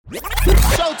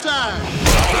halftime.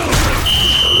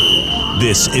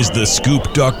 This is the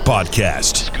Scoop Duck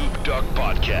Podcast. Scoop Duck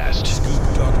Podcast.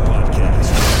 Scoop Duck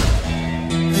Podcast.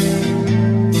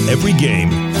 Every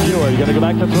game. He's going to go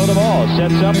back to throw the ball.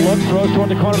 Sets up, looks, throws toward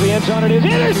the corner of the end zone. It is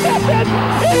intercepted!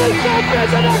 Intercepted!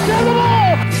 The next of the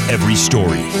ball! Every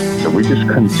story. If we just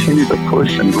continue to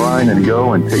push and grind and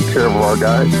go and take care of our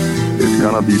guys, it's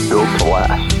going to be built to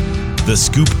last. The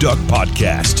Scoop Duck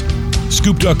Podcast.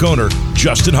 Scoop Duck owner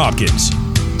Justin Hopkins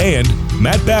and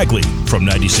Matt Bagley from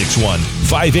 96.1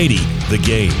 580 The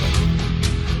Game.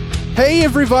 Hey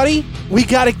everybody, we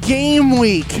got a game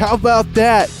week. How about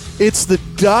that? It's the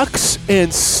Ducks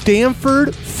and Stanford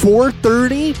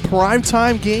 4:30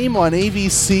 primetime game on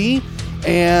ABC,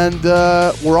 and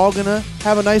we're all going to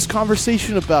have a nice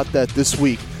conversation about that this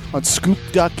week on Scoop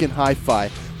Duck and Hi-Fi.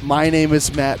 My name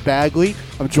is Matt Bagley.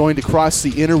 I'm joined across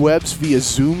the interwebs via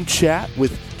Zoom chat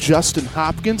with Justin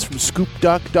Hopkins from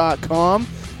ScoopDuck.com,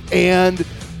 and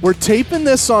we're taping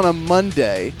this on a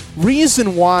Monday.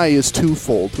 Reason why is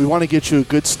twofold. We want to get you a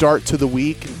good start to the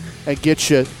week and get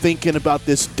you thinking about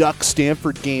this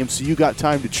Duck-Stanford game so you got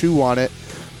time to chew on it.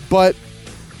 But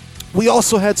we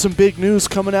also had some big news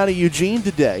coming out of Eugene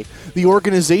today. The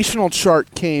organizational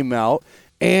chart came out,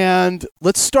 and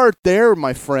let's start there,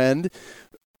 my friend.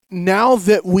 Now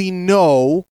that we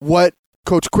know what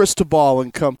Coach Cristobal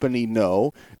and company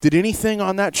know, did anything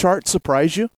on that chart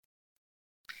surprise you?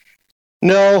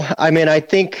 No, I mean, I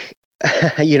think,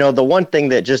 the one thing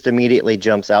that just immediately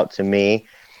jumps out to me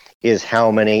is how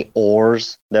many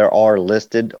oars there are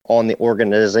listed on the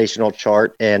organizational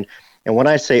chart. And when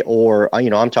I say oar,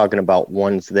 I'm talking about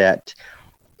ones that,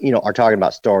 are talking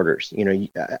about starters.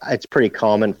 It's pretty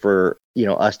common for,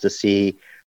 us to see,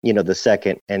 the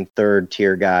second and third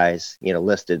tier guys,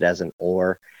 listed as an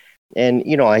oar. And,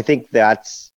 I think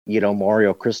that's,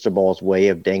 Mario Cristobal's way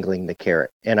of dangling the carrot.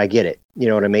 And I get it. You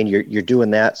know what I mean? You're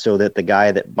doing that so that the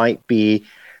guy that might be,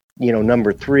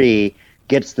 number 3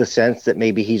 gets the sense that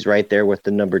maybe he's right there with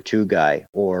the number 2 guy,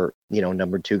 or,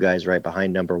 number 2 guy's right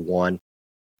behind number 1.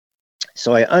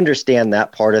 So I understand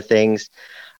that part of things.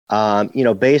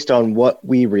 Based on what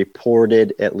we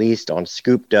reported, at least on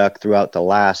Scoop Duck throughout the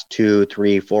last 2,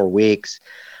 3, 4 weeks,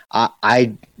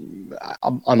 honestly,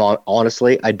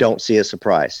 I don't see a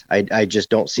surprise. I just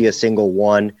don't see a single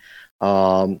one.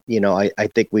 I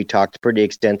think we talked pretty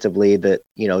extensively that,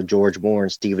 George Moore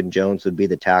and Stephen Jones would be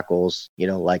the tackles,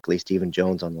 likely Stephen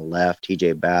Jones on the left,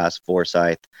 TJ Bass,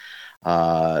 Forsyth,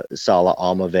 Salah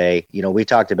Amave. We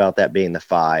talked about that being the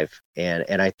 5.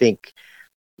 And I think,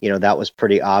 that was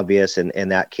pretty obvious,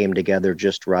 and that came together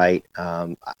just right.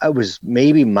 I was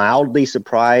maybe mildly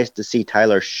surprised to see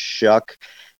Tyler Shuck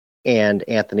and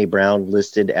Anthony Brown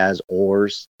listed as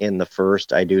oars in the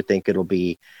first. I do think it'll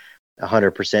be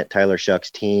 100% Tyler Shuck's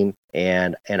team,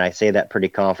 and I say that pretty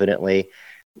confidently.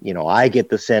 I get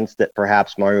the sense that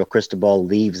perhaps Mario Cristobal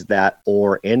leaves that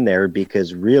oar in there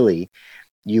because really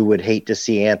you would hate to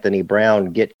see Anthony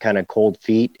Brown get kind of cold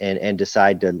feet and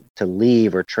decide to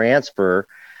leave or transfer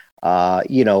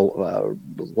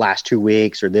last 2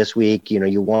 weeks or this week.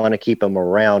 You want to keep him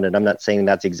around, and I'm not saying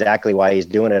that's exactly why he's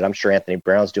doing it. I'm sure Anthony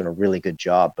Brown's doing a really good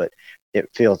job, but it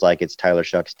feels like it's Tyler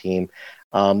Shuck's team.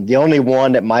 The only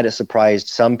one that might have surprised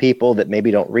some people that maybe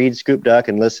don't read Scoop Duck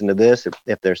and listen to this,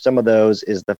 if there's some of those,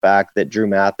 is the fact that Drew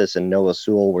Mathis and Noah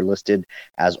Sewell were listed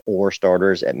as oar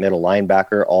starters at middle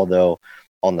linebacker, although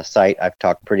on the site I've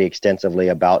talked pretty extensively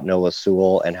about Noah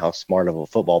Sewell and how smart of a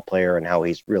football player and how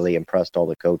he's really impressed all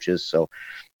the coaches. So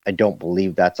I don't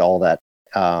believe that's all that,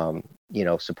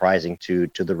 surprising to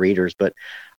the readers. But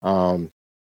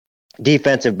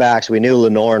defensive backs, we knew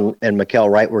Lenore and Mikael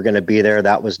Wright were going to be there.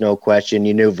 That was no question.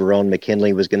 You knew Verone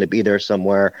McKinley was going to be there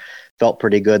somewhere. Felt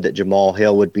pretty good that Jamal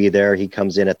Hill would be there. He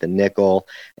comes in at the nickel,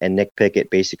 and Nick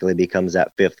Pickett basically becomes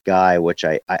that 5th guy, which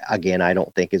I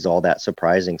don't think is all that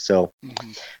surprising. So,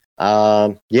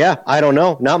 I don't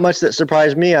know. Not much that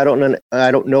surprised me. I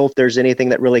don't know if there's anything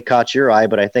that really caught your eye,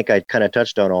 but I think I kind of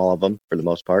touched on all of them for the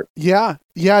most part. Yeah.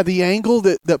 The angle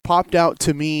that popped out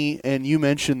to me, and you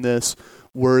mentioned this,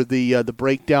 were the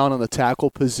breakdown on the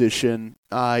tackle position.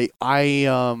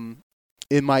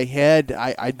 In my head,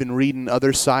 I'd been reading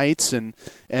other sites and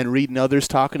reading others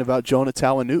talking about Jonah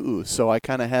Talano'u, so I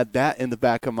kind of had that in the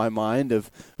back of my mind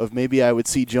of maybe I would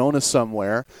see Jonah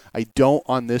somewhere. I don't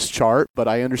on this chart, but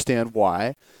I understand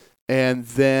why. And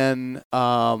then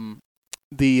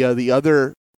the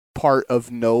other part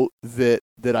of note that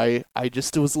I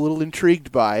just was a little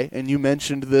intrigued by, and you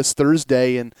mentioned this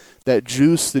Thursday and that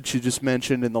juice that you just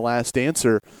mentioned in the last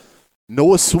answer,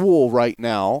 Noah Sewell right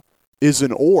now is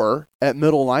an oar at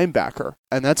middle linebacker,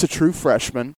 and that's a true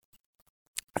freshman.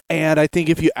 And I think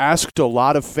if you asked a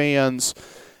lot of fans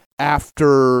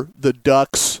after the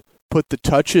Ducks put the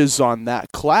touches on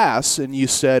that class and you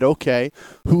said, okay,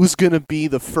 who's going to be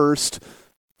the first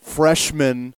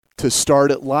freshman to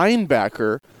start at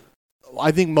linebacker,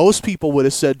 I think most people would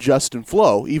have said Justin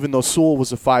Flo, even though Sewell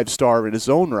was a 5-star in his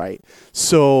own right.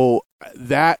 So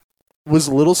that was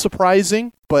a little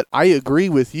surprising, but I agree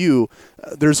with you.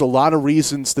 There's a lot of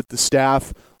reasons that the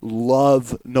staff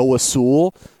love Noah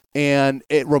Sewell, and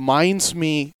it reminds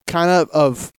me kind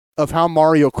of how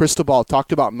Mario Cristobal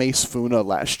talked about Mace Funa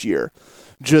last year.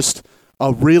 Just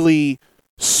a really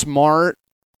smart,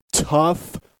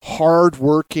 tough,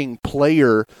 hard-working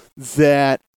player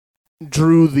that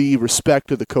drew the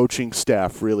respect of the coaching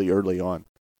staff really early on.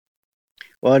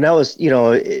 Well, and that was,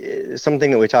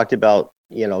 something that we talked about,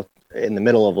 in the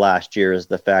middle of last year, is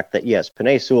the fact that, yes,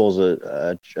 Penei Sewell's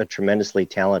a tremendously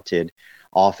talented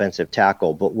offensive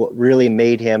tackle, but what really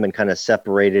made him and kind of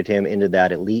separated him into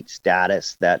that elite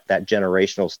status, that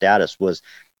generational status, was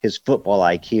his football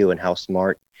IQ and how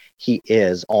smart he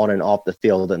is on and off the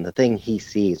field and the thing he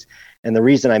sees. And the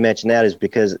reason I mention that is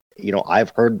because, I've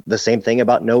heard the same thing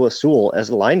about Noah Sewell as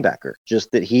a linebacker,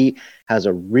 just that he has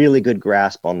a really good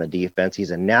grasp on the defense. He's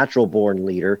a natural born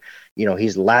leader.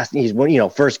 He's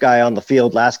first guy on the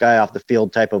field, last guy off the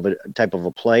field type of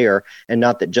a player, and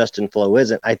not that Justin Flo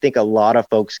isn't. I think a lot of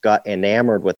folks got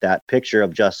enamored with that picture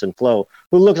of Justin Flo,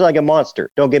 who looks like a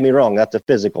monster. Don't get me wrong, that's a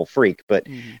physical freak, but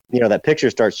that picture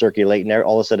starts circulating.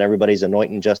 All of a sudden, everybody's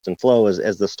anointing Justin Flo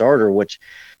as the starter, which,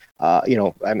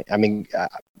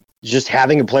 just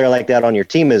having a player like that on your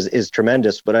team is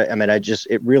tremendous. But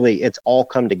it's all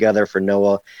come together for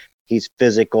Noah. He's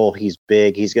physical. He's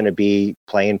big. He's going to be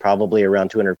playing probably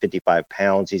around 255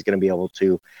 pounds. He's going to be able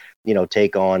to,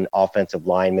 take on offensive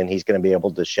linemen. He's going to be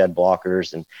able to shed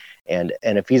blockers. And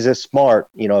if he's as smart,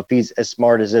 if he's as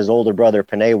smart as his older brother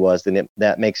Penei was, then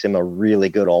that makes him a really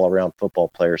good all-around football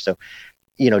player. So,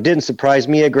 didn't surprise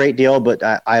me a great deal, but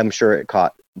I am sure it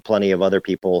caught plenty of other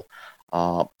people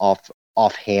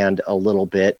offhand a little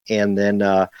bit. And then,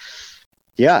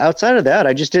 outside of that,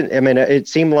 I just didn't. It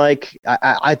seemed like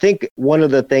I think one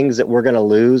of the things that we're going to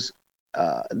lose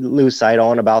sight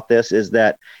on about this is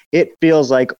that it feels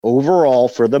like overall,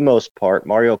 for the most part,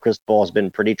 Mario Cristobal has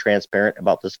been pretty transparent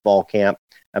about this fall camp,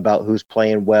 about who's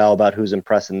playing well, about who's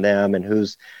impressing them, and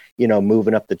who's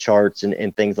moving up the charts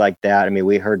and things like that.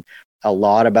 We heard a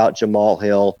lot about Jamal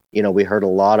Hill. We heard a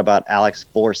lot about Alex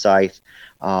Forsythe.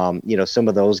 Some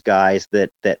of those guys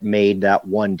that made that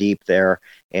one deep there.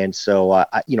 And so,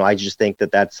 I just think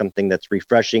that that's something that's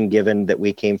refreshing, given that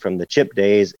we came from the chip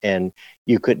days and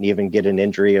you couldn't even get an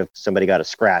injury if somebody got a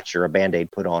scratch or a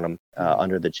Band-Aid put on them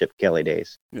under the Chip Kelly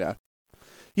days. Yeah.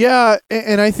 Yeah,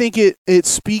 and I think it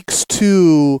speaks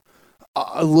to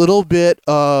a little bit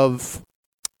of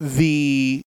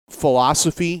the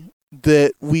philosophy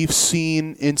that we've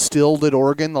seen instilled at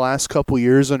Oregon the last couple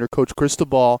years under Coach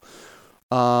Cristobal,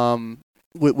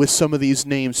 with some of these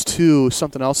names too.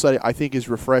 Something else that I think is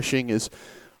refreshing is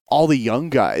all the young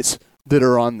guys that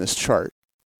are on this chart.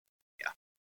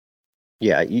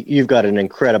 Yeah, you've got an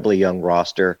incredibly young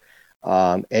roster.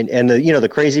 And the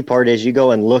crazy part is you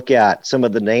go and look at some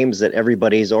of the names that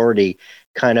everybody's already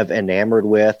kind of enamored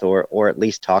with or at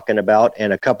least talking about,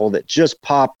 and a couple that just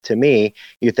popped to me.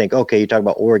 You think, okay, you talk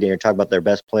about Oregon, you're talking about their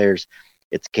best players.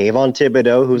 It's Kayvon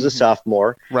Thibodeau, who's a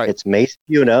sophomore. Right. It's Mace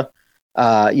Funa,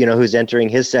 who's entering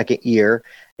his second year.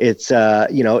 It's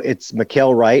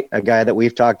Mykael Wright, a guy that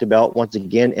we've talked about, once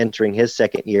again entering his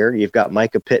second year. You've got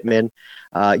Micah Pittman.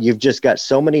 You've just got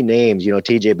so many names.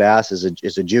 TJ Bass is a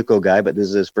JUCO guy, but this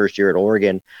is his first year at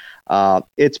Oregon.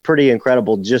 It's pretty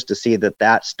incredible just to see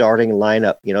that starting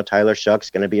lineup. Tyler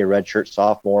Shuck's going to be a redshirt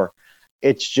sophomore.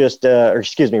 It's just,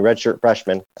 redshirt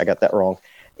freshman. I got that wrong.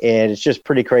 And it's just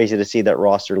pretty crazy to see that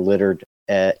roster littered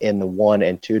in the 1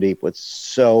 and 2 deep with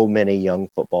so many young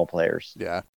football players.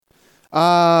 Yeah.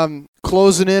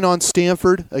 Closing in on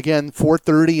Stanford again,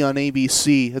 4:30 on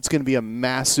ABC. It's going to be a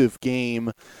massive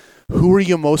game. Who are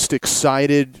you most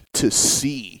excited to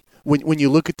see when you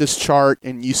look at this chart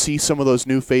and you see some of those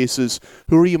new faces?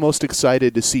 Who are you most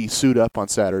excited to see suit up on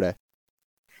Saturday?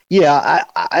 Yeah,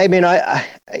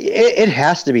 it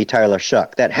has to be Tyler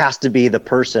Shuck. That has to be the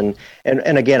person.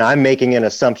 And again, I'm making an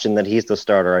assumption that he's the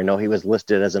starter. I know he was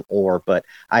listed as an or, but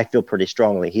I feel pretty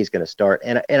strongly he's going to start.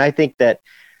 And I think that,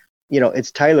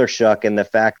 it's Tyler Shuck, and the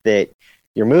fact that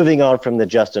you're moving on from the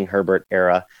Justin Herbert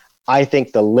era. I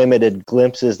think the limited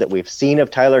glimpses that we've seen of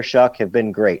Tyler Shuck have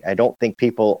been great. I don't think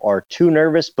people are too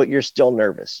nervous, but you're still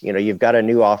nervous. You've got a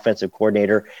new offensive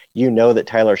coordinator. That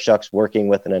Tyler Shuck's working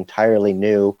with an entirely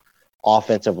new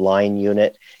offensive line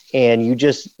unit. And you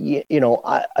just,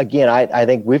 I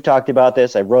think we've talked about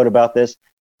this. I wrote about this.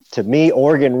 To me,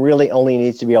 Oregon really only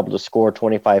needs to be able to score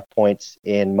 25 points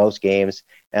in most games.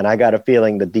 And I got a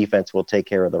feeling the defense will take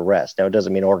care of the rest. Now, it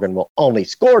doesn't mean Oregon will only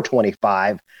score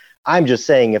 25. I'm just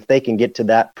saying if they can get to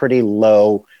that pretty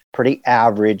low, pretty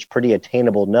average, pretty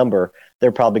attainable number,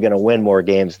 they're probably going to win more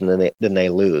games than they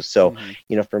lose. So,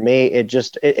 for me,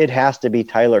 it has to be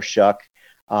Tyler Shough,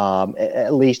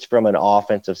 at least from an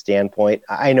offensive standpoint.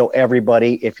 I know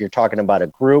everybody, if you're talking about a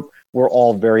group, we're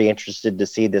all very interested to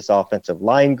see this offensive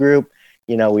line group.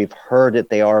 We've heard that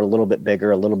they are a little bit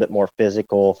bigger, a little bit more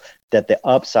physical, that the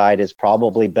upside is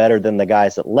probably better than the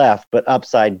guys that left, but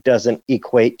upside doesn't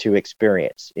equate to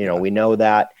experience. We know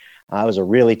that. It was a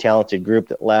really talented group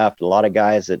that left, a lot of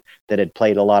guys that had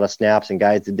played a lot of snaps and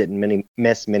guys that didn't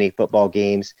miss many football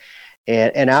games.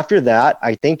 And after that,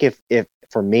 I think if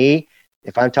for me,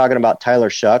 if I'm talking about Tyler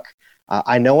Shough,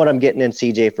 I know what I'm getting in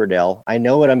C.J. Friedel. I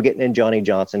know what I'm getting in Johnny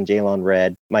Johnson, Jalen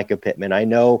Redd, Micah Pittman. I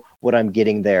know what I'm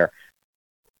getting there.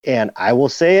 And I will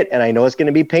say it, and I know it's going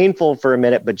to be painful for a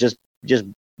minute, but just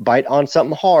bite on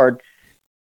something hard.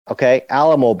 Okay,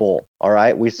 Alamo Bowl, all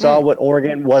right? We saw what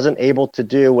Oregon wasn't able to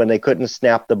do when they couldn't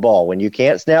snap the ball. When you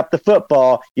can't snap the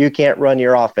football, you can't run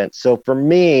your offense. So for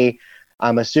me,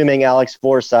 I'm assuming Alex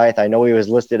Forsyth, I know he was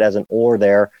listed as an or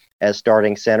there as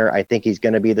starting center. I think he's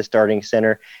going to be the starting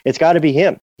center. It's got to be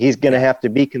him. He's going to have to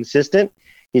be consistent.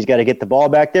 He's got to get the ball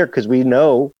back there because we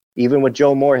know, even with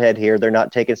Joe Moorhead here, they're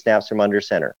not taking snaps from under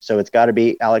center. So it's got to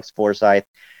be Alex Forsyth.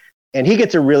 And he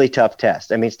gets a really tough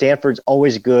test. I mean, Stanford's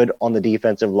always good on the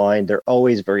defensive line. They're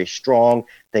always very strong.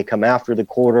 They come after the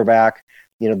quarterback.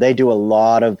 They do a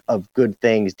lot of good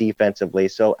things defensively.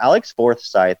 So Alex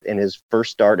Forsyth in his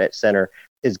first start at center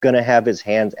is going to have his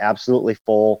hands absolutely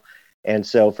full. And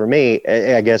so for me,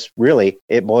 I guess really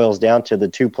it boils down to the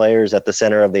two players at the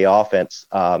center of the offense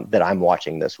that I'm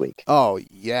watching this week. Oh,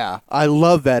 yeah. I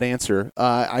love that answer.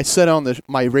 I said on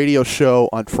my radio show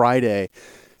on Friday,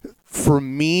 for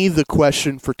me, the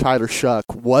question for Tyler Shough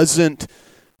wasn't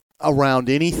around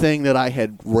anything that I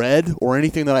had read or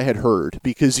anything that I had heard,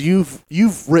 because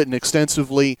you've written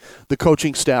extensively. The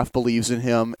coaching staff believes in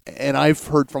him, and I've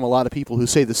heard from a lot of people who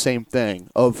say the same thing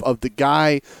of the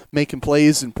guy making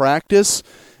plays in practice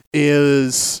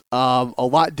is a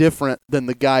lot different than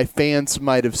the guy fans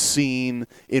might have seen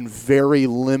in very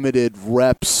limited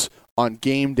reps on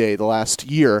game day the last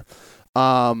year.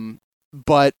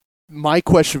 But my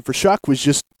question for Shough was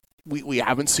just, we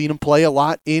haven't seen him play a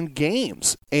lot in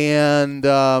games, and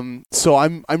so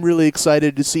I'm really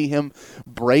excited to see him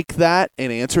break that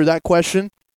and answer that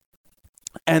question.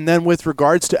 And then with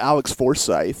regards to Alex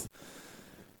Forsyth,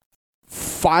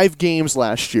 5 games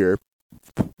last year,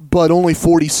 but only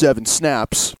 47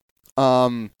 snaps.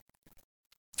 I'm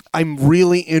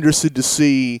really interested to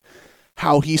see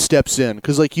how he steps in,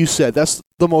 because like you said, that's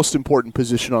the most important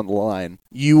position on the line.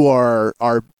 You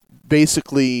are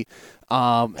basically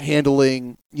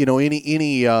handling,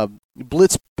 any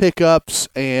blitz pickups,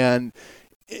 and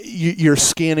you're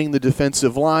scanning the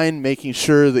defensive line, making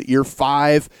sure that your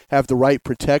 5 have the right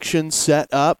protection set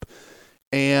up.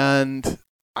 And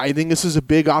I think this is a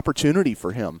big opportunity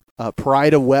for him.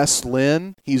 Pride of West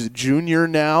Lynn, he's a junior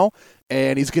now,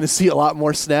 and he's going to see a lot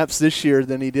more snaps this year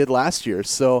than he did last year.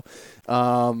 So,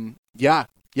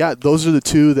 yeah, those are the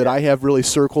two that I have really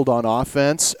circled on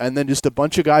offense, and then just a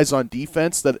bunch of guys on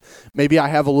defense that maybe I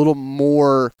have a little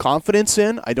more confidence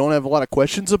in. I don't have a lot of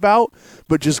questions about,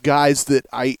 but just guys that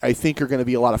I think are going to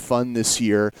be a lot of fun this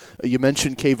year. You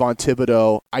mentioned Kayvon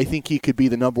Thibodeau. I think he could be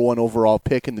the number 1 overall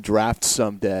pick in the draft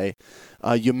someday.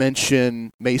 You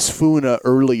mentioned Mace Funa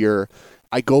earlier.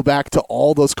 I go back to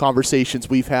all those conversations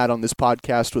we've had on this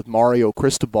podcast with Mario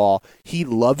Cristobal. He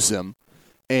loves him.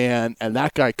 And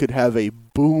that guy could have a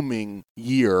booming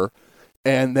year.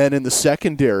 And then in the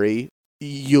secondary,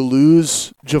 you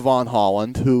lose Javon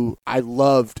Holland, who I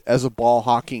loved as a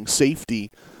ball-hawking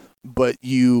safety, but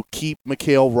you keep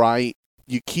Mikael Wright,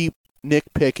 you keep Nick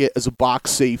Pickett as a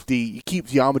box safety, you keep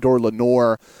Diamador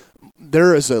Lenore.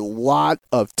 There is a lot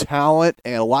of talent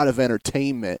and a lot of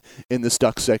entertainment in this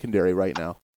Ducks secondary right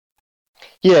now.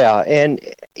 Yeah, and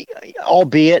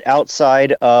albeit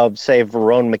outside of, say,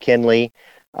 Verone McKinley,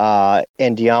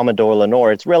 and Diamador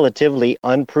Lenore, it's relatively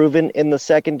unproven in the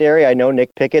secondary. I know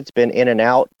Nick Pickett's been in and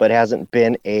out, but hasn't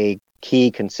been a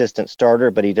key consistent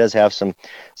starter, but he does have some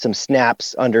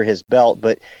snaps under his belt.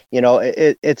 But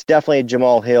it's definitely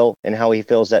Jamal Hill and how he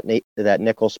fills that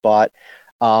nickel spot.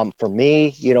 For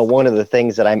me, one of the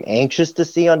things that I'm anxious to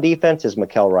see on defense is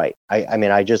Mikael Wright.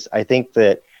 I think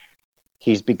that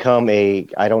he's become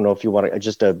I don't know if you want to,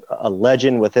 just a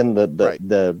legend within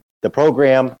the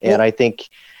program. And I think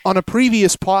On a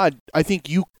previous pod, I think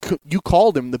you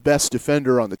called him the best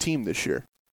defender on the team this year.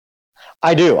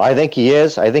 I do. I think he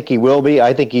is. I think he will be.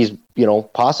 I think he's,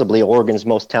 possibly Oregon's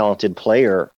most talented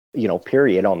player,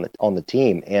 period on the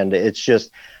team. And it's just,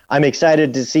 I'm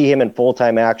excited to see him in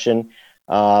full-time action,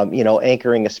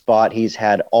 anchoring a spot he's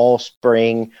had all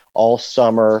spring, all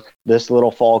summer, this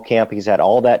little fall camp. He's had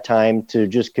all that time to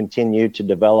just continue to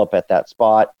develop at that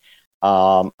spot.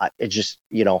 I'm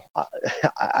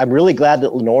really glad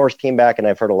that Lenore's came back, and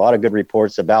I've heard a lot of good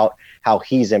reports about how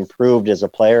he's improved as a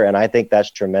player, and I think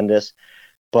that's tremendous.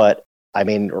 But I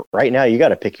mean, right now you got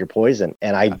to pick your poison,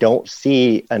 and I don't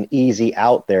see an easy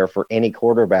out there for any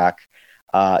quarterback,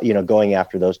 going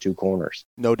after those two corners.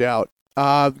 No doubt.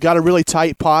 Got a really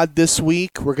tight pod this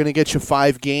week. We're going to get you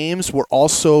 5 games. We're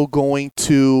also going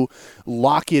to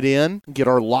lock it in, get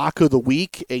our lock of the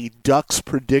week, a Ducks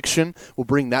prediction. We'll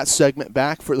bring that segment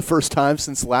back for the first time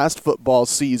since last football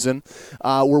season.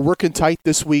 We're working tight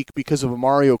this week because of a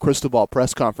Mario Cristobal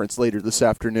press conference later this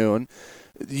afternoon.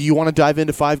 You want to dive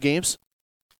into 5 games?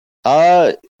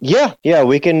 Yeah,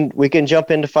 we can jump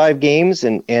into 5 games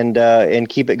and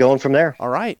keep it going from there. All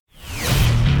right.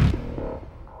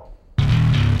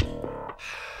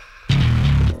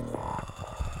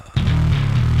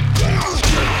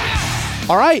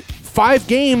 All right, 5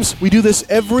 games. We do this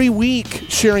every week,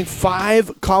 sharing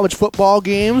 5 college football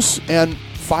games and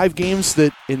 5 games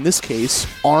that, in this case,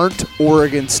 aren't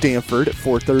Oregon-Stanford at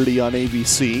 4:30 on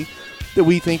ABC that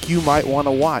we think you might want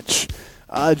to watch.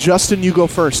 Justin, you go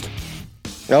first.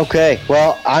 Okay,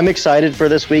 well, I'm excited for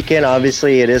this weekend.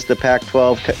 Obviously, it is the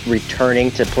Pac-12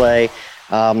 returning to play.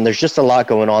 There's just a lot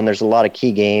going on. There's a lot of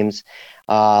key games.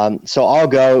 So I'll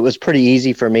go. It was pretty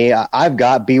easy for me. I've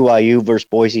got BYU versus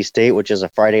Boise State, which is a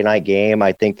Friday night game.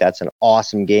 I think that's an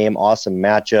awesome game, awesome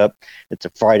matchup. It's a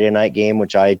Friday night game,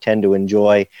 which I tend to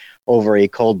enjoy over a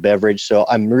cold beverage. So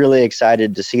I'm really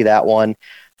excited to see that one.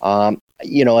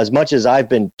 As much as I've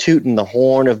been tooting the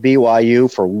horn of BYU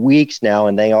for weeks now,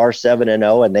 and they are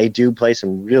 7-0, and they do play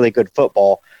some really good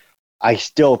football, I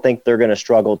still think they're going to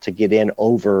struggle to get in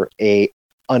over a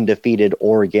undefeated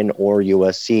Oregon or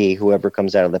USC, whoever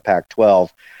comes out of the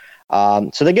Pac-12.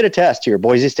 So they get a test here.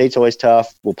 Boise State's always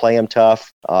tough. We'll play them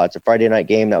tough. It's a Friday night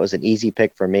game. That was an easy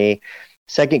pick for me.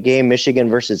 Second game, Michigan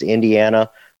versus Indiana.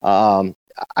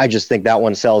 I just think that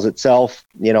one sells itself.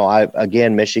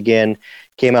 Michigan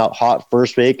came out hot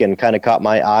first week and kind of caught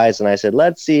my eyes, and I said,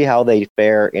 let's see how they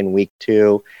fare in week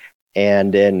 2.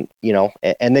 And then,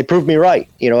 and they proved me right,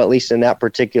 at least in that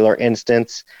particular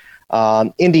instance.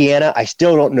 Indiana, I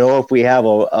still don't know if we have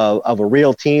a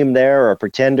real team there, or a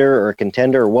pretender or a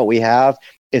contender, or what we have.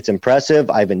 It's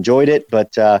impressive. I've enjoyed it,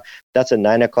 but that's a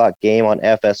 9:00 game on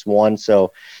FS1.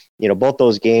 So, both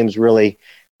those games really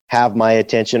have my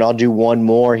attention. I'll do one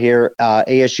more here.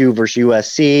 ASU versus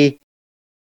USC.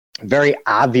 Very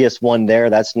obvious one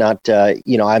there. That's not,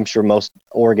 I'm sure most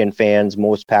Oregon fans,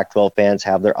 most Pac-12 fans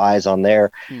have their eyes on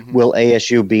there. Mm-hmm. Will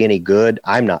ASU be any good?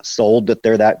 I'm not sold that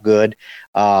they're that good.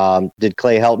 Did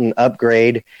Clay Helton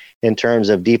upgrade in terms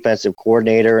of defensive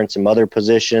coordinator and some other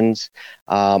positions?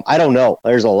 I don't know.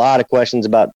 There's a lot of questions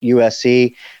about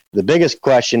USC. The biggest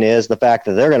question is the fact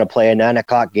that they're going to play a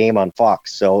 9:00 game on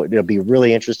Fox. So it'll be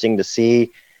really interesting to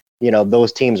see.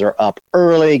 Those teams are up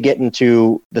early, getting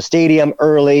to the stadium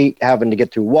early, having to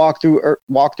get through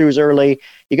walkthroughs early.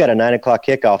 You got a 9:00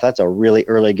 kickoff. That's a really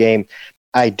early game.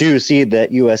 I do see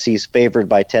that USC is favored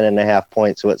by 10.5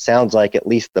 points, so it sounds like at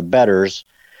least the bettors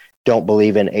don't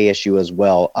believe in ASU as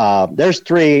well. There's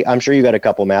 3. I'm sure you got a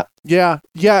couple, Matt. Yeah,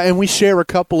 and we share a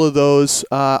couple of those.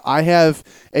 I have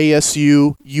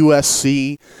ASU,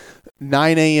 USC,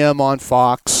 9 a.m. on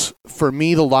Fox. For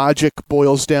me, the logic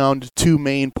boils down to 2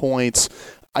 main points.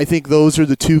 I think those are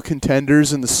the 2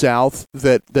 contenders in the South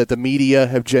that the media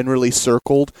have generally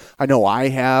circled. I know I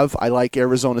have. I like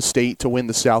Arizona State to win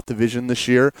the South Division this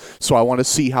year, so I want to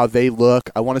see how they look.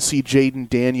 I want to see Jaden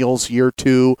Daniels year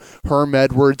 2, Herm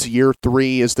Edwards year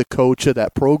 3 as the coach of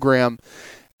that program,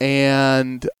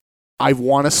 and I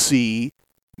want to see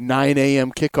 9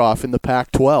 a.m. kickoff in the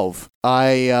Pac-12.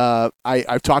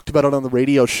 I've talked about it on the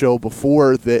radio show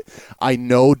before that I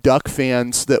know Duck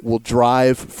fans that will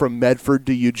drive from Medford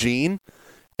to Eugene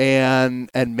and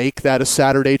make that a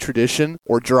Saturday tradition,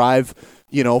 or drive,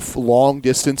 long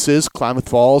distances, Klamath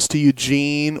Falls to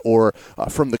Eugene, or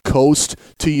from the coast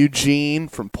to Eugene,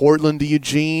 from Portland to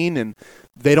Eugene, and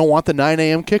they don't want the 9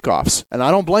 a.m. kickoffs, and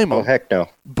I don't blame them. Oh, heck no.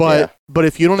 But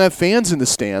if you don't have fans in the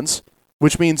stands,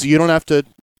 which means you don't have to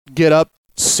get up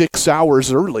 6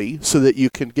 hours early so that you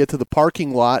can get to the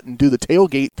parking lot and do the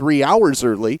tailgate 3 hours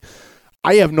early,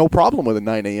 I have no problem with a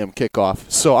 9 a.m. kickoff.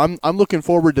 So I'm looking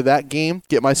forward to that game.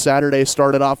 Get my Saturday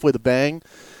started off with a bang.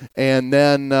 And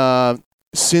then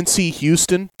Cincy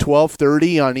Houston,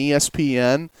 12:30 on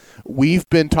ESPN. We've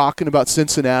been talking about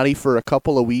Cincinnati for a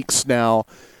couple of weeks now.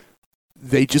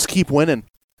 They just keep winning,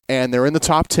 and they're in the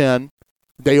top 10.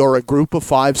 They are a group of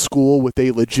 5 school with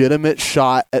a legitimate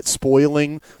shot at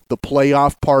spoiling the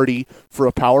playoff party for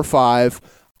a Power 5.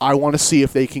 I want to see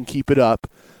if they can keep it up.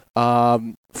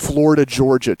 Florida,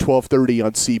 Georgia, 12:30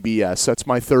 on CBS. That's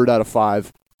my 3rd out of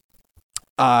 5.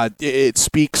 It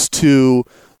speaks to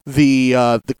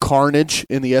the carnage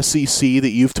in the SEC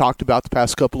that you've talked about the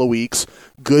past couple of weeks.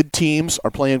 Good teams are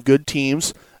playing good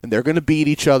teams, and they're going to beat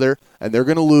each other, and they're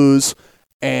going to lose,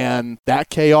 and that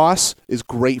chaos is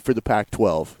great for the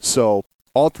Pac-12. So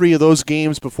all 3 of those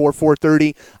games before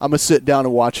 4:30, I'm going to sit down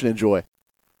and watch and enjoy.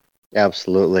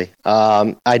 Absolutely.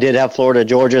 I did have Florida,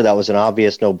 Georgia. That was an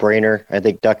obvious no-brainer. I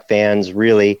think Duck fans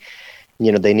really,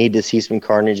 they need to see some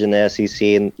carnage in the SEC,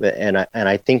 and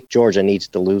I think Georgia needs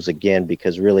to lose again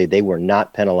because really they were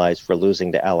not penalized for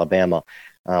losing to Alabama.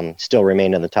 Still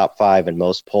remain in the top 5 in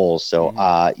most polls. So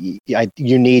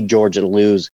you need Georgia to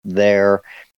lose there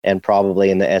and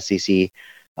probably in the SEC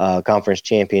conference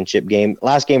championship game.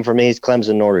 Last game for me is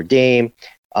Clemson, Notre Dame.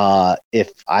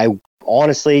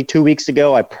 Honestly, 2 weeks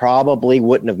ago, I probably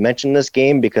wouldn't have mentioned this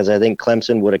game because I think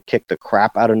Clemson would have kicked the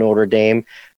crap out of Notre Dame.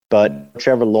 But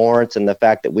Trevor Lawrence and the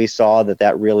fact that we saw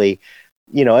that really,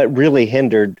 it really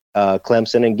hindered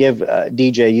Clemson, and give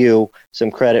DJU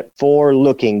some credit for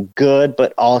looking good,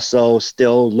 but also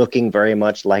still looking very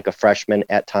much like a freshman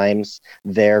at times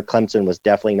there. Clemson was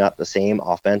definitely not the same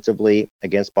offensively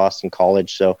against Boston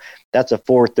College. So that's a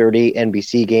 4:30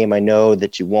 NBC game. I know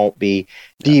that you won't be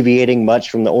deviating much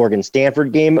from the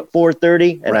Oregon-Stanford game at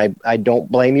 4:30, and right. I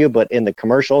don't blame you, but in the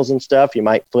commercials and stuff, you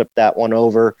might flip that one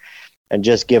over and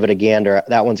just give it a gander.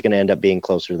 That one's going to end up being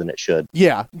closer than it should.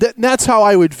 Yeah, that's how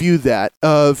I would view that.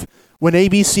 Of when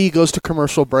ABC goes to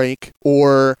commercial break,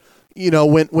 or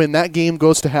when that game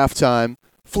goes to halftime,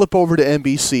 flip over to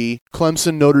NBC,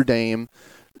 Clemson, Notre Dame,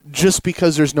 just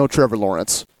because there's no Trevor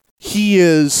Lawrence. He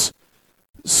is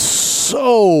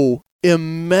so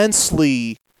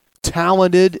immensely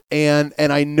talented, and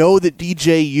I know that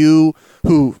DJU,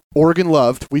 who Oregon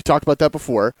loved, we've talked about that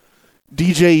before,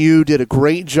 DJU did a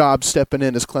great job stepping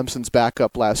in as Clemson's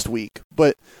backup last week.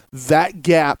 But that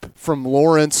gap from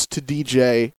Lawrence to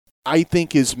DJ, I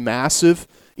think, is massive,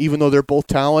 even though they're both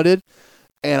talented.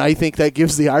 And I think that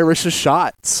gives the Irish a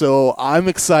shot. So I'm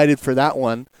excited for that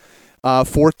one.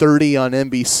 4:30 on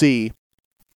NBC.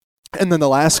 And then the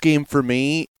last game for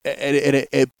me,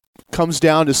 it comes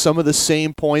down to some of the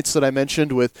same points that I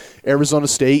mentioned with Arizona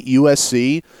State,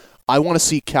 USC. I want to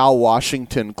see Cal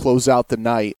Washington close out the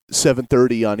night,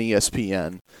 7:30 on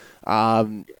ESPN.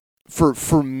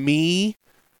 For me,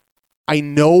 I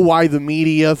know why the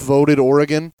media voted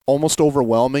Oregon almost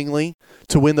overwhelmingly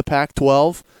to win the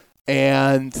Pac-12,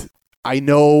 and I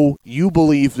know you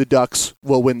believe the Ducks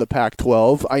will win the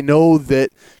Pac-12. I know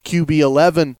that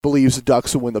QB11 believes the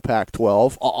Ducks will win the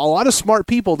Pac-12. A lot of smart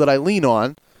people that I lean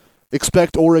on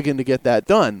expect Oregon to get that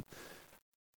done.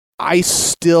 I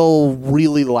still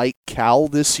really like Cal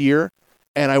this year,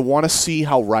 and I want to see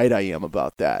how right I am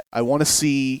about that. I want to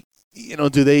see, do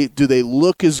they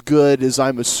look as good as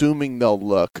I'm assuming they'll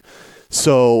look?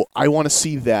 So I want to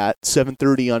see that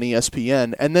 7:30 on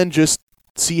ESPN, and then just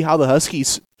see how the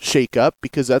Huskies shake up,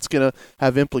 because that's going to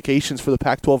have implications for the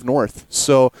Pac-12 North.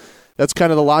 So that's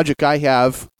kind of the logic I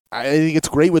have. I think it's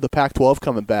great with the Pac-12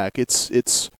 coming back.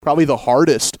 It's probably the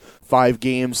hardest 5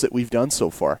 games that we've done so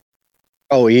far.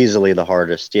 Oh, easily the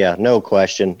hardest. Yeah, no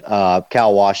question.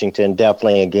 Cal Washington,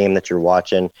 definitely a game that you're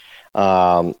watching.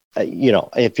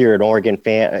 If you're an Oregon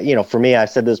fan, for me, I've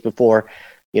said this before,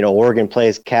 Oregon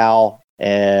plays Cal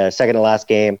second to last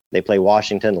game. They play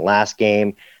Washington last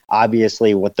game.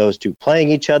 Obviously, with those two playing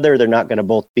each other, they're not going to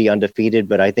both be undefeated,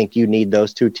 but I think you need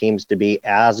those two teams to be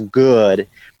as good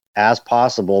as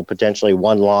possible, potentially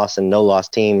 1-loss and no-loss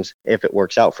teams if it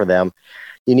works out for them.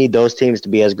 You need those teams to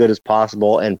be as good as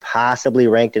possible and possibly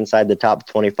ranked inside the top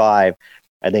 25.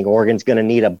 I think Oregon's going to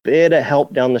need a bit of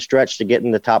help down the stretch to get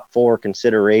in the top 4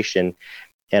 consideration.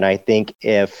 And I think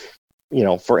if,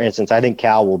 for instance, I think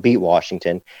Cal will beat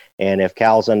Washington. And if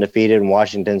Cal's undefeated and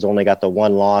Washington's only got the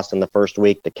 1 loss in the first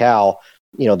week to Cal,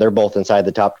 they're both inside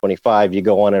the top 25. You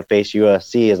go on and face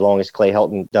USC as long as Clay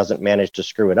Helton doesn't manage to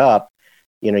screw it up.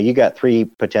 You got 3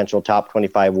 potential top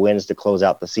 25 wins to close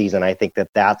out the season. I think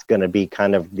that's going to be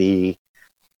kind of the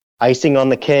icing on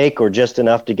the cake, or just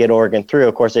enough to get Oregon through.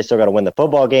 Of course, they still got to win the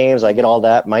football games. I get all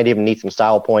that. Might even need some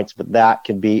style points, but that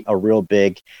could be a real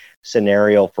big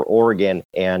scenario for Oregon.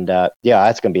 And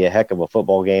that's going to be a heck of a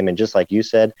football game. And just like you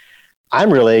said,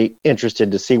 I'm really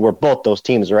interested to see where both those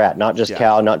teams are at, not just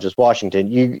Cal, not just Washington.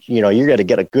 You know, you're going to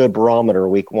get a good barometer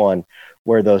week one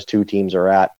where those two teams are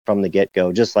at from the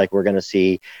get-go, just like we're going to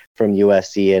see from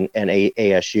USC and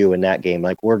ASU in that game.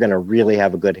 Like, we're going to really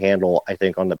have a good handle, I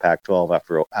think, on the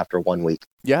Pac-12 after 1 week.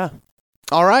 Yeah.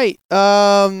 All right.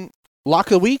 Lock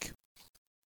of the week?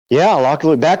 Yeah, lock of the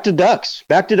week. Back to Ducks.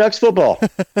 Back to Ducks football.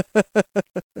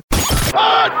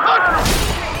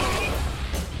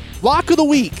 Lock of the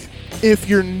week. If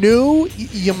you're new,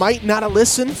 you might not have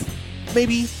listened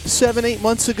maybe 7-8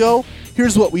 months ago.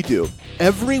 Here's what we do.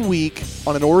 Every week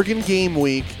on an Oregon game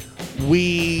week,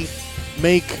 we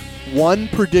make one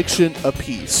prediction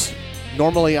apiece.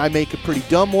 Normally, I make a pretty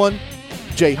dumb one.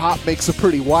 Jay Hop makes a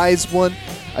pretty wise one.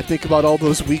 I think about all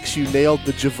those weeks you nailed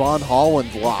the Javon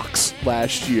Holland locks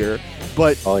last year.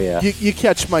 But you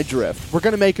catch my drift. We're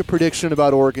going to make a prediction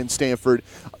about Oregon Stanford,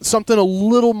 something a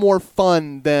little more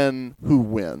fun than who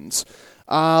wins.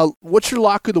 What's your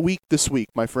lock of the week this week,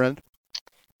 my friend?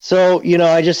 So, you know,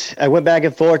 I went back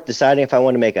and forth deciding if I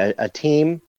want to make a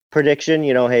team prediction,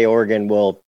 you know, hey, Oregon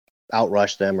will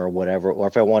outrush them or whatever, or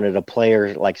if I wanted a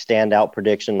player like standout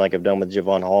prediction like I've done with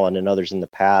Javon Holland and others in the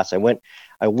past. I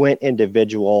went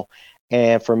individual.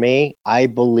 And for me, I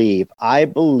believe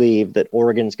that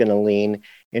Oregon's going to lean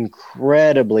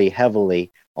incredibly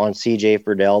heavily on C.J.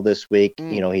 Verdell this week.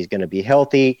 You know, he's going to be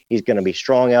healthy. He's going to be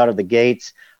strong out of the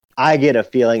gates. I get a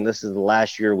feeling this is the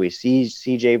last year we see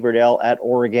C.J. Verdell at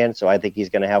Oregon, so I think he's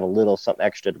going to have a little something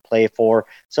extra to play for.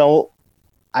 So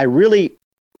I really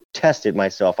tested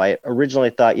myself. I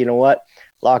originally thought, you know what,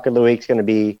 lock of the week is going to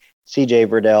be C.J.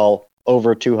 Verdell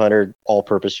over 200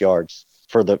 all-purpose yards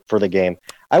for the game.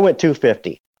 I went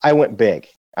 250. I went big.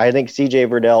 I think C.J.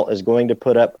 Verdell is going to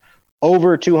put up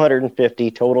over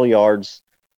 250 total yards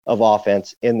of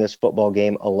offense in this football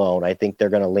game alone. I think they're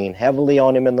going to lean heavily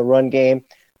on him in the run game.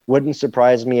 Wouldn't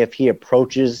surprise me if he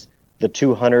approaches the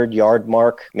 200-yard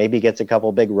mark, maybe gets a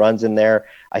couple big runs in there.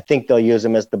 I think they'll use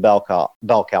him as the bell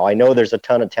cow. I know there's a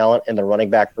ton of talent in the running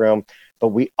back room, but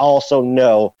we also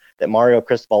know that Mario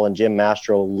Cristobal and Jim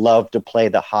Mastro love to play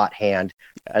the hot hand.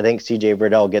 I think C.J.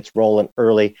 Verdell gets rolling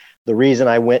early. The reason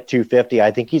I went 250,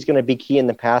 I think he's going to be key in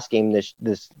the pass game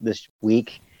this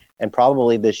week and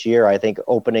probably this year. I think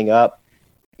opening up,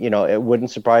 you know, it wouldn't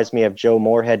surprise me if Joe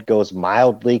Moorhead goes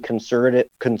mildly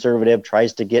conservative,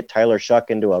 tries to get Tyler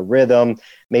Shuck into a rhythm,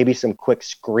 maybe some quick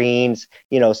screens,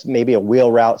 you know, maybe a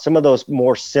wheel route, some of those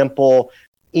more simple,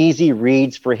 easy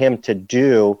reads for him to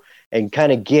do and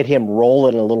kind of get him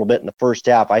rolling a little bit in the first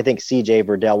half. I think C.J.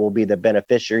 Verdell will be the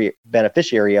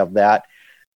beneficiary of that.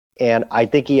 And I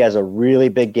think he has a really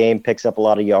big game, picks up a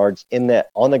lot of yards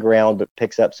on the ground, but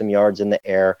picks up some yards in the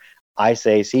air. I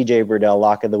say C.J. Verdell,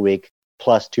 lock of the week,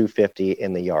 plus 250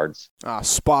 in the yards.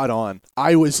 Spot on.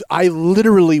 I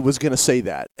literally was going to say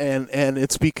that. And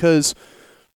it's because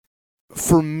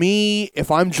for me,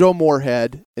 if I'm Joe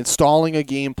Moorhead installing a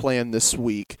game plan this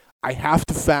week, I have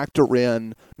to factor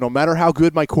in, no matter how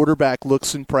good my quarterback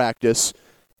looks in practice,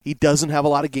 he doesn't have a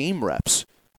lot of game reps.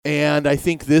 And I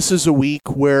think this is a week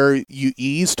where you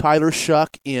ease Tyler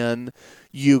Shuck in,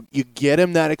 you get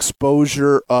him that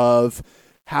exposure of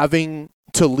having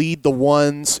to lead the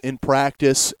ones in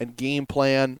practice and game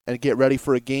plan and get ready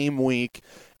for a game week,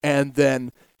 and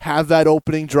then have that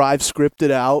opening drive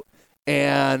scripted out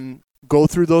and go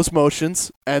through those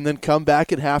motions, and then come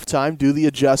back at halftime, do the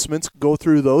adjustments, go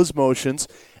through those motions,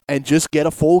 and just get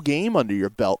a full game under your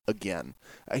belt again.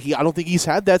 I don't think he's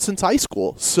had that since high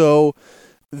school. So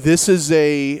this is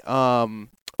a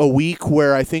week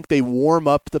where I think they warm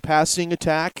up the passing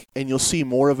attack, and you'll see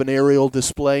more of an aerial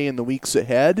display in the weeks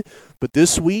ahead. But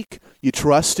this week, you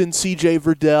trust in C.J.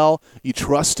 Verdell, you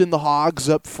trust in the Hogs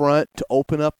up front to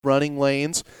open up running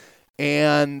lanes,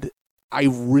 and I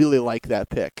really like that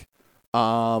pick.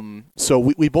 So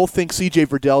we both think C.J.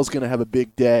 Verdell is going to have a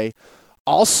big day.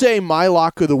 I'll say my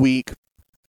lock of the week,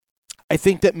 I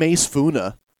think that Mace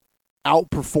Funa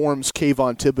outperforms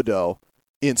Kayvon Thibodeau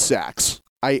in sacks.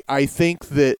 I think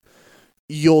that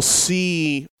you'll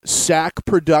see sack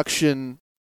production,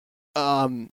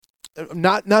 not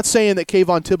saying that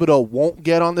Kayvon Thibodeau won't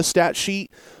get on the stat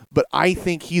sheet, but I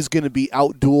think he's going to be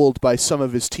outdueled by some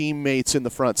of his teammates in the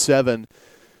front seven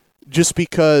just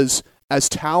because as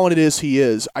talented as he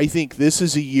is, I think this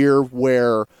is a year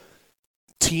where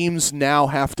teams now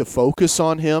have to focus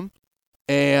on him,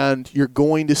 and you're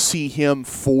going to see him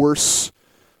force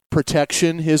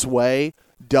protection his way,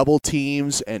 double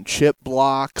teams and chip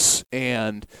blocks,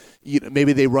 and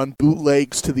maybe they run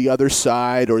bootlegs to the other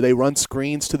side or they run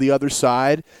screens to the other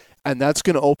side. and that's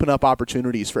going to open up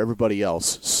opportunities for everybody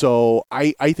else. So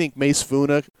I think Mace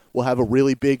Funa will have a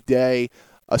really big day,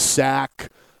 a sack,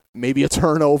 maybe a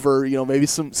turnover, maybe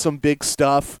some big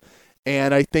stuff.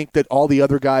 And I think that all the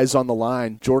other guys on the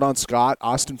line, Jordan Scott,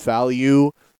 Austin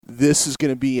Faliu, this is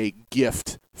going to be a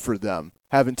gift for them,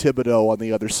 having Thibodeau on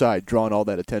the other side, drawing all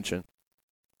that attention.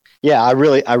 Yeah, I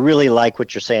really like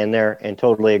what you're saying there, and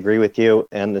totally agree with you.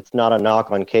 And it's not a knock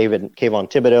on Kayvon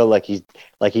Thibodeau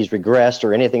like he's regressed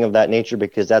or anything of that nature,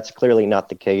 because that's clearly not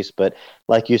the case. But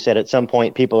like you said, at some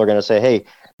point people are going to say, hey,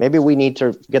 maybe we need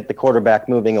to get the quarterback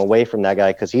moving away from that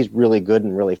guy because he's really good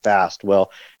and really fast.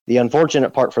 Well, the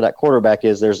unfortunate part for that quarterback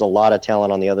is there's a lot of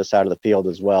talent on the other side of the field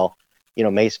as well.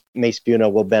 Mace Funa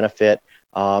will benefit,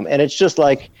 and it's just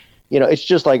like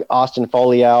Austin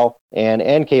Faliu and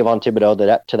Kayvon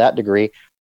Thibodeau to that degree.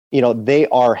 They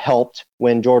are helped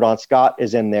when Jordan Scott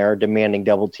is in there demanding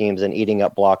double teams and eating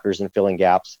up blockers and filling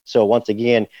gaps. So once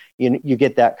again, you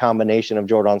get that combination of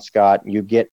Jordan Scott, you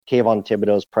get Kayvon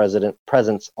Thibodeau's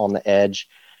presence on the edge,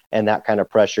 and that kind of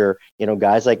pressure.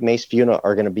 Guys like Mace Funa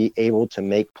are going to be able to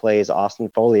make plays. Austin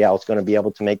Faliu is going to be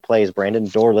able to make plays. Brandon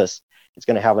Dorlus is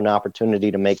going to have an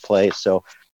opportunity to make plays. So,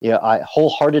 yeah, I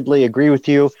wholeheartedly agree with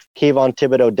you. Kayvon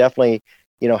Thibodeau definitely,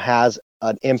 has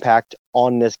an impact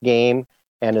on this game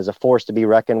and is a force to be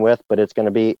reckoned with, but it's going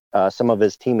to be some of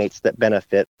his teammates that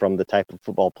benefit from the type of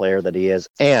football player that he is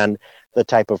and the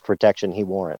type of protection he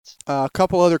warrants. A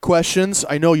couple other questions.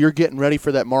 I know you're getting ready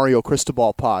for that Mario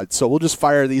Cristobal pod, so we'll just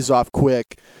fire these off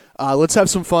quick. Let's have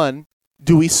some fun.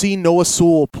 Do we see Noah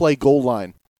Sewell play goal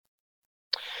line?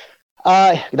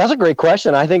 That's a great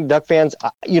question. I think Duck fans,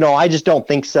 I just don't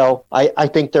think so. I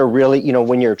think they're really,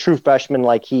 when you're a true freshman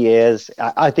like he is,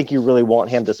 I think you really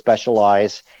want him to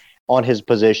specialize on his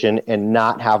position and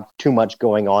not have too much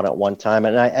going on at one time.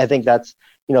 And I think that's,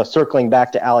 circling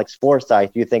back to Alex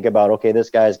Forsyth, you think about, okay, this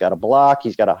guy's got to block,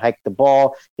 he's got to hike the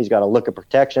ball, he's got to look at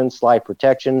protections, slide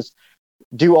protections,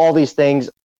 do all these things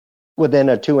within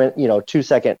a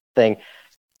 2-second thing.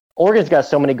 Oregon's got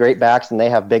so many great backs, and they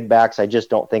have big backs. I just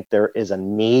don't think there is a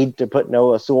need to put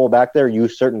Noah Sewell back there. You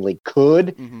certainly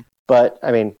could, but,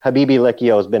 Habibi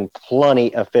Likio has been plenty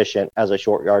efficient as a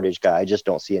short yardage guy. I just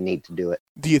don't see a need to do it.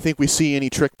 Do you think we see any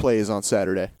trick plays on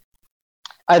Saturday?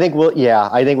 I think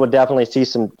we'll definitely see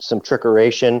some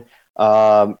trickeration.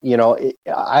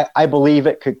 I believe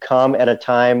it could come at a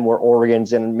time where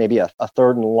Oregon's in maybe a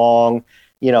third and long,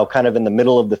 kind of in the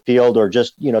middle of the field or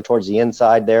just, towards the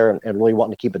inside there and really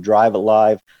wanting to keep a drive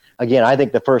alive. Again, I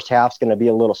think the first half's going to be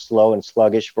a little slow and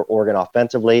sluggish for Oregon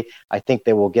offensively. I think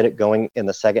they will get it going in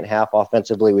the second half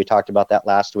offensively. We talked about that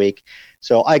last week.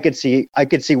 So I could see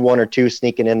one or two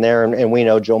sneaking in there, and we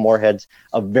know Joe Moorhead's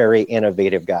a very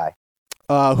innovative guy.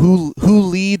 Who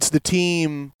leads the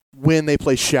team when they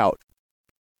play shout?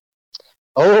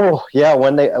 Oh, yeah,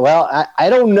 I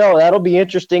don't know. That'll be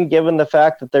interesting given the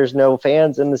fact that there's no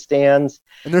fans in the stands.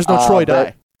 And there's no Troy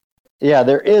Dye. Yeah,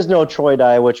 there is no Troy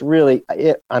Dye, which really,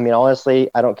 honestly,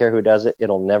 I don't care who does it.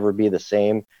 It'll never be the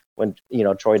same when,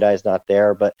 Troy Dye's not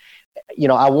there. But,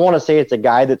 I want to say it's a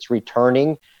guy that's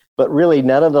returning, but really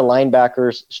none of the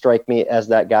linebackers strike me as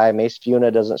that guy. Mace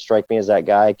Funa doesn't strike me as that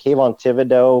guy. Kayvon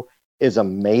Thibodeau is a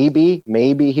maybe.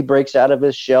 Maybe he breaks out of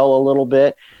his shell a little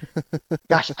bit.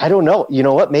 Gosh, I don't know. You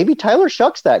know what? Maybe Tyler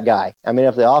Shuck's that guy.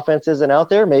 If the offense isn't out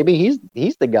there, maybe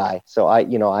he's the guy. So I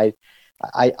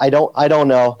don't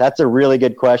know. That's a really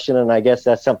good question, and I guess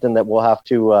that's something that we'll have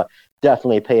to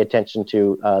definitely pay attention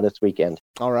to this weekend.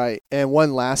 All right. And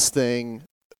one last thing,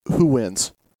 who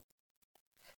wins?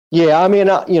 Yeah,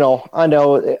 I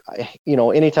know,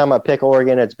 anytime I pick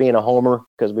Oregon, it's being a homer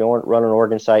because we run an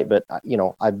Oregon site. But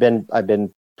I've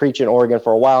been preaching Oregon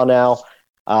for a while now.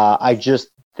 I just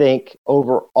think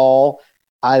overall,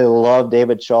 I love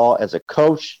David Shaw as a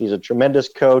coach. He's a tremendous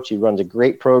coach. He runs a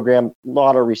great program. A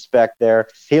lot of respect there.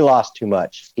 He lost too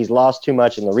much. He's lost too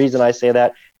much, and the reason I say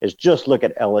that is just look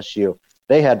at LSU.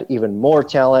 They had even more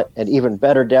talent and even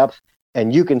better depth,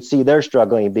 and you can see they're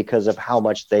struggling because of how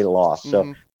much they lost.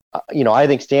 So. I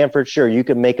think Stanford, sure, you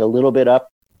can make a little bit up,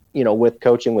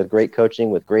 with great coaching,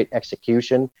 with great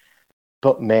execution.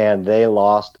 But, man, they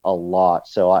lost a lot.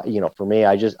 So, for me,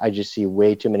 I just see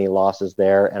way too many losses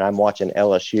there. And I'm watching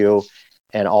LSU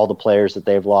and all the players that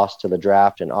they've lost to the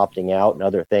draft and opting out and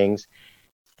other things.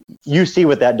 You see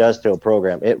what that does to a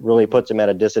program. It really puts them at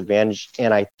a disadvantage.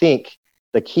 And I think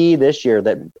the key this year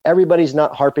that everybody's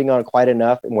not harping on quite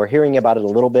enough, and we're hearing about it a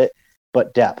little bit,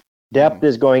 but depth. Depth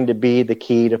is going to be the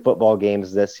key to football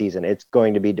games this season. It's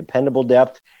going to be dependable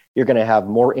depth. You're going to have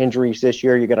more injuries this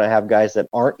year. You're going to have guys that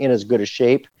aren't in as good a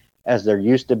shape as they're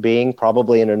used to being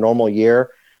probably in a normal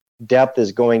year. depth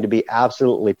is going to be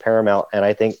absolutely paramount, and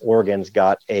I think Oregon's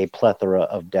got a plethora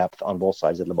of depth on both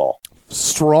sides of the ball.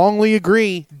 Strongly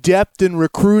agree. Depth in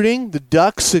recruiting. The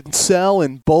Ducks excel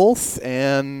in both,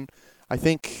 and I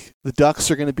think the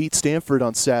Ducks are going to beat Stanford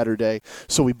on Saturday.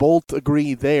 So we both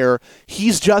agree there.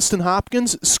 He's Justin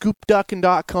Hopkins,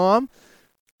 scoopduckin.com.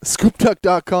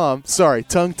 Scoopduck.com. Sorry,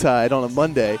 tongue-tied on a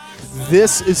Monday.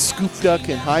 This is Scoop Duck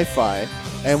and Hi-Fi,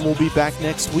 and we'll be back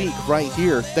next week right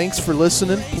here. Thanks for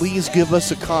listening. Please give us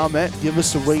a comment. Give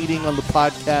us a rating on the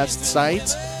podcast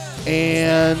sites.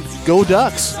 And go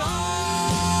Ducks.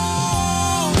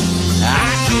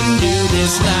 I can do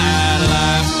this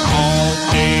nightlife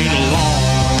all day long.